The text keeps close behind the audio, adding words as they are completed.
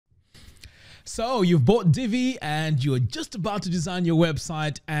So you've bought Divi and you're just about to design your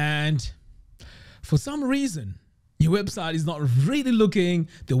website, and for some reason, your website is not really looking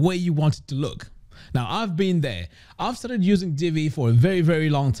the way you want it to look. Now, I've been there. I've started using Divi for a very, very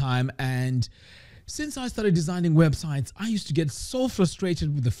long time, and since I started designing websites, I used to get so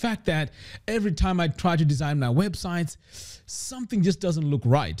frustrated with the fact that every time I try to design my websites, something just doesn't look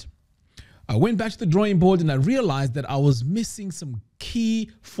right. I went back to the drawing board and I realized that I was missing some key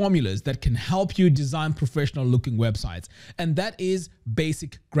formulas that can help you design professional looking websites. And that is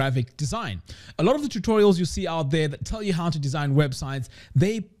basic graphic design. A lot of the tutorials you see out there that tell you how to design websites,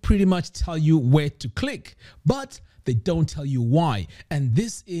 they pretty much tell you where to click, but they don't tell you why. And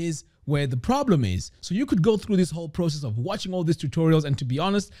this is where the problem is. So you could go through this whole process of watching all these tutorials, and to be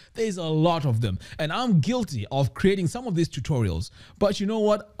honest, there's a lot of them. And I'm guilty of creating some of these tutorials. But you know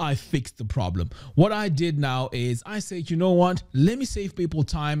what? I fixed the problem. What I did now is I said, you know what? Let me save people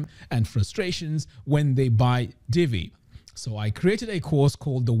time and frustrations when they buy Divi. So I created a course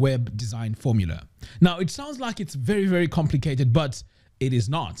called the Web Design Formula. Now, it sounds like it's very, very complicated, but it is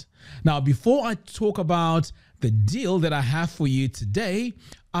not. Now, before I talk about the deal that I have for you today,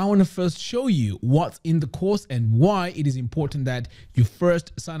 I want to first show you what's in the course and why it is important that you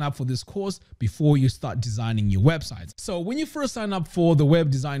first sign up for this course before you start designing your websites. So when you first sign up for the Web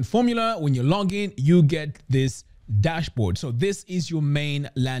Design Formula, when you log in, you get this dashboard. So this is your main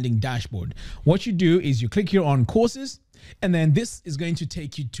landing dashboard. What you do is you click here on courses, and then this is going to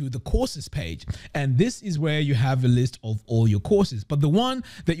take you to the courses page. And this is where you have a list of all your courses. But the one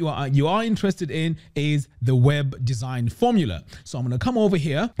that you are interested in is the Web Design Formula. So I'm going to come over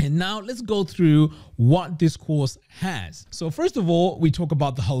here, and now let's go through what this course has. So first of all, we talk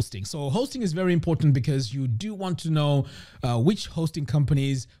about the hosting. So hosting is very important because you do want to know which hosting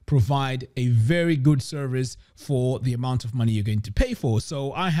companies provide a very good service for the amount of money you're going to pay for.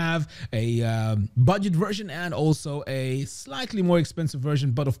 So I have a budget version and also a slightly more expensive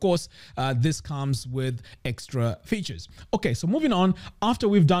version, but of course this comes with extra features. Okay, so moving on, after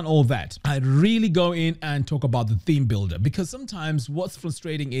we've done all that, I'd really go in and talk about the theme builder, because sometimes what's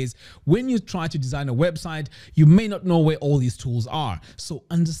frustrating is when you try to design a website, you may not know where all these tools are. So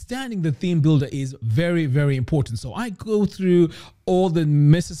understanding the theme builder is very, very important. So I go through all the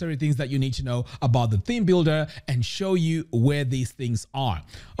necessary things that you need to know about the theme builder and show you where these things are.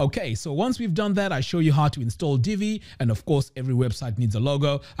 Okay, so once we've done that, I show you how to install Divi. And of course, every website needs a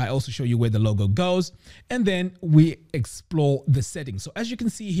logo. I also show you where the logo goes. And then we explore the settings. So as you can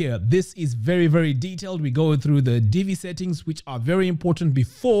see here, this is very, very detailed. We go through the Divi settings, which are very important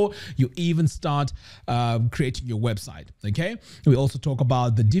before you even start creating your website. Okay, we also talk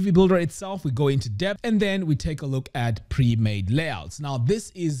about the Divi builder itself. We go into depth, and then we take a look at pre-made layouts. Now,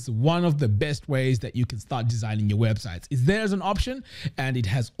 this is one of the best ways that you can start designing your websites. It's there as an option, and it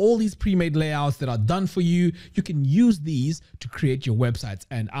has all these pre-made layouts that are done for you. You can use these to create your websites,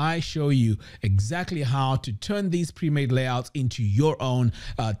 and I show you exactly how to turn these pre-made layouts into your own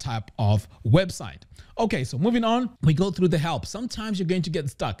type of website. Okay, so moving on, we go through the help. Sometimes you're going to get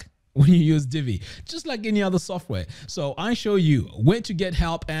stuck when you use Divi, just like any other software. So I show you where to get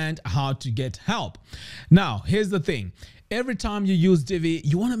help and how to get help. Now, here's the thing. Every time you use Divi,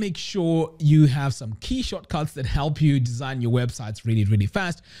 you want to make sure you have some key shortcuts that help you design your websites really, really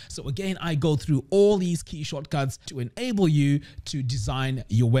fast. So again, I go through all these key shortcuts to enable you to design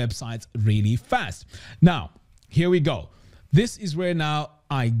your websites really fast. Now, here we go. This is where now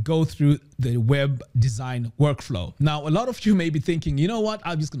I go through the web design workflow. Now, a lot of you may be thinking, you know what,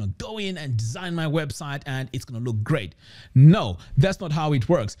 I'm just going to go in and design my website and it's going to look great. No, that's not how it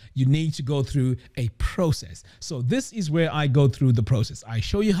works. You need to go through a process. So this is where I go through the process. I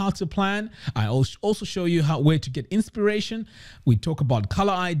show you how to plan. I also show you where to get inspiration. We talk about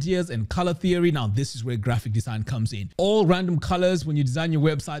color ideas and color theory. Now, this is where graphic design comes in. All random colors when you design your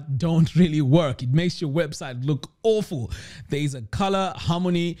website don't really work. It makes your website look awful. There's a color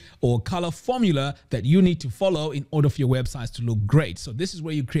harmony or color formula that you need to follow in order for your websites to look great. So this is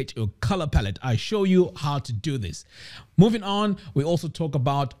where you create your color palette. I show you how to do this. Moving on, we also talk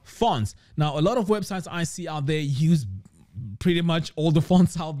about fonts. Now, a lot of websites I see out there use pretty much all the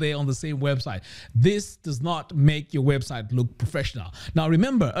fonts out there on the same website. This does not make your website look professional. Now,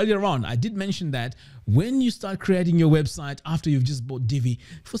 remember earlier on, I did mention that when you start creating your website after you've just bought Divi,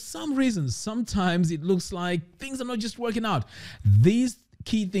 for some reason, sometimes it looks like things are not just working out. These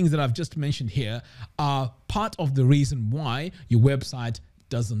key things that I've just mentioned here are part of the reason why your website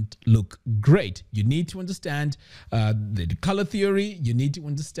doesn't look great. You need to understand the color theory. You need to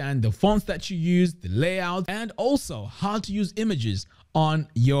understand the fonts that you use, the layout, and also how to use images on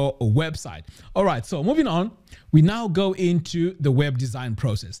your website. All right, so moving on, we now go into the web design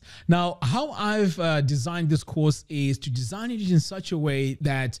process. Now, how I've designed this course is to design it in such a way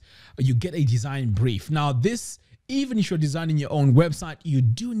that you get a design brief. Now, this, even if you're designing your own website, you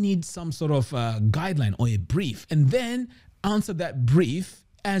do need some sort of guideline or a brief, and then answer that brief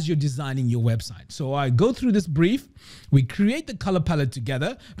as you're designing your website. So I go through this brief, we create the color palette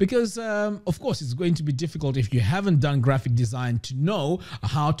together because of course it's going to be difficult if you haven't done graphic design to know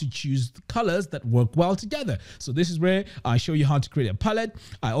how to choose the colors that work well together. So this is where I show you how to create a palette.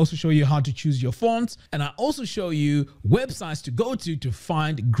 I also show you how to choose your fonts, and I also show you websites to go to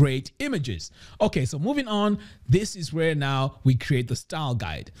find great images. Okay, so moving on, this is where now we create the style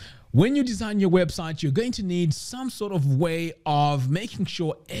guide. When you design your website, you're going to need some sort of way of making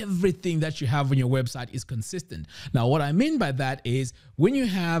sure everything that you have on your website is consistent. Now, what I mean by that is when you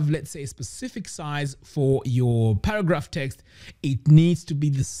have, let's say, a specific size for your paragraph text, it needs to be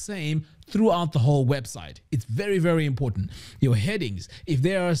the same throughout the whole website. It's very, very important. Your headings, if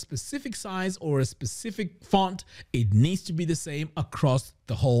they are a specific size or a specific font, it needs to be the same across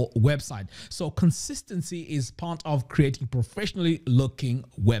the whole website. So consistency is part of creating professionally looking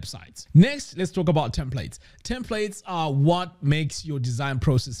websites. Next, let's talk about templates. Templates are what makes your design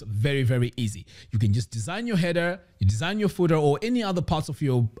process very, very easy. You can just design your header, you design your footer, or any other parts of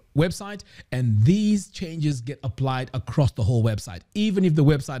your website, and these changes get applied across the whole website, even if the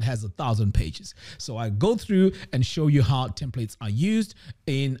website has 1,000 pages. So I go through and show you how templates are used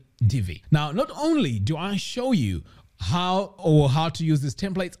in Divi. Now, not only do I show you how to use these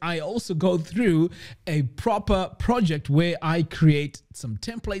templates, I also go through a proper project where I create some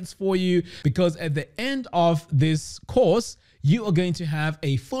templates for you, because at the end of this course, you are going to have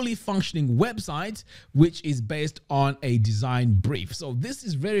a fully functioning website, which is based on a design brief. So this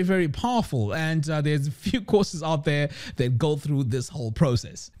is very, very powerful. And there's a few courses out there that go through this whole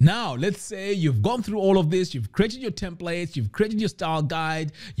process. Now, let's say you've gone through all of this, you've created your templates, you've created your style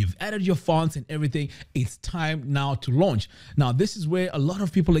guide, you've added your fonts and everything. It's time now to launch. Now, this is where a lot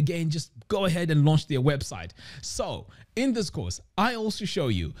of people, again, just go ahead and launch their website. So in this course, I also show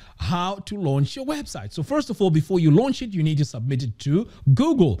you how to launch your website. So first of all, before you launch it, you need to submit it to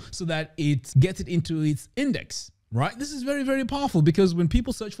Google so that it gets it into its index. Right? This is very, very powerful because when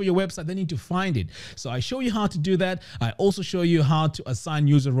people search for your website, they need to find it. So I show you how to do that. I also show you how to assign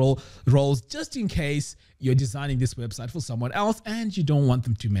user roles just in case you're designing this website for someone else and you don't want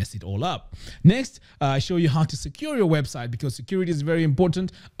them to mess it all up. Next, I show you how to secure your website because security is very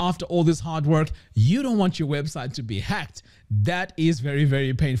important. After all this hard work, you don't want your website to be hacked. That is very,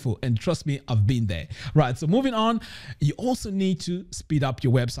 very painful. And trust me, I've been there. Right. So moving on, you also need to speed up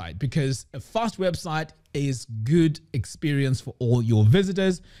your website because a fast website is good experience for all your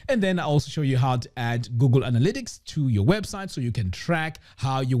visitors. And then I also show you how to add Google Analytics to your website so you can track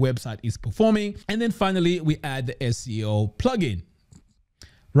how your website is performing. And then finally, we add the SEO plugin.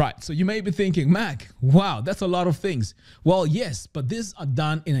 Right, so you may be thinking, Mac, wow, that's a lot of things. Well, yes, but these are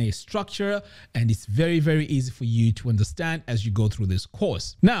done in a structure and it's very, very easy for you to understand as you go through this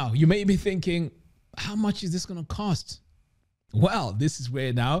course. Now, you may be thinking, how much is this going to cost? Well, this is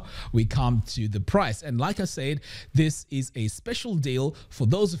where now we come to the price. And like I said, this is a special deal for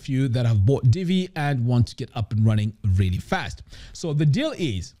those of you that have bought Divi and want to get up and running really fast. So the deal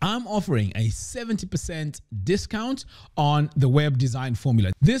is I'm offering a 70% discount on the web design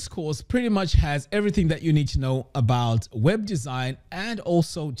formula. This course pretty much has everything that you need to know about web design and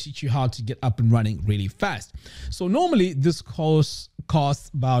also teach you how to get up and running really fast. So normally this course costs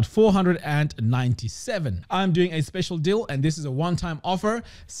about $497. I'm doing a special deal and this is a one-time offer,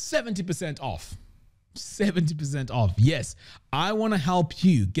 70% off. 70% off. Yes, I want to help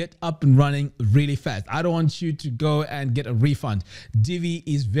you get up and running really fast. I don't want you to go and get a refund. Divi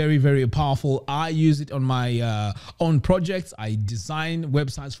is very, very powerful. I use it on my own projects. I design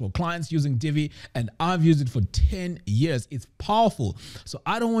websites for clients using Divi and I've used it for 10 years. It's powerful. So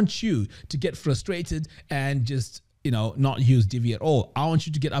I don't want you to get frustrated and just not use Divi at all. I want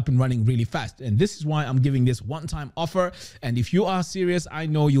you to get up and running really fast. And this is why I'm giving this one-time offer. And if you are serious, I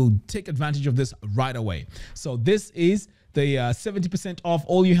know you'll take advantage of this right away. So this is the 70% off.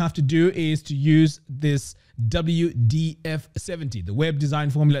 All you have to do is to use this WDF70, the Web Design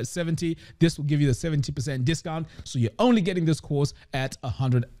Formula 70. This will give you the 70% discount. So you're only getting this course at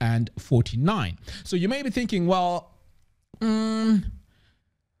 $149. So you may be thinking, well, I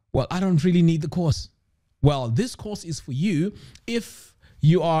don't really need the course. Well, this course is for you if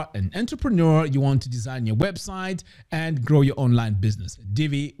You are an entrepreneur, you want to design your website and grow your online business.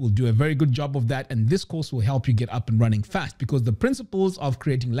 Divi will do a very good job of that, and this course will help you get up and running fast, because the principles of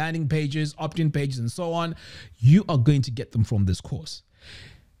creating landing pages, opt-in pages, and so on, you are going to get them from this course.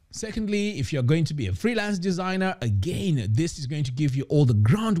 Secondly, if you're going to be a freelance designer, again, this is going to give you all the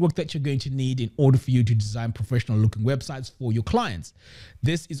groundwork that you're going to need in order for you to design professional looking websites for your clients.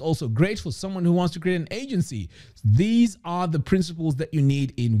 This is also great for someone who wants to create an agency. These are the principles that you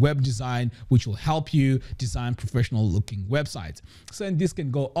need in web design, which will help you design professional looking websites. So and this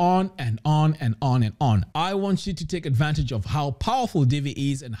can go on and on and on and on. I want you to take advantage of how powerful Divi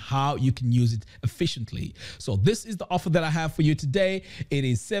is and how you can use it efficiently. So this is the offer that I have for you today. It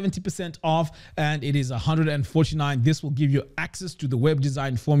is 70% off and it is $149. This will give you access to the web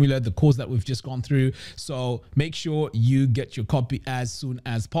design formula, the course that we've just gone through. So make sure you get your copy as soon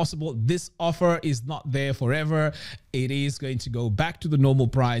as possible. This offer is not there forever. It is going to go back to the normal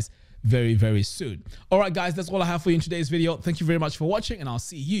price very, very soon. All right, guys, that's all I have for you in today's video. Thank you very much for watching, and I'll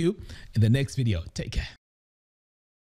see you in the next video. Take care.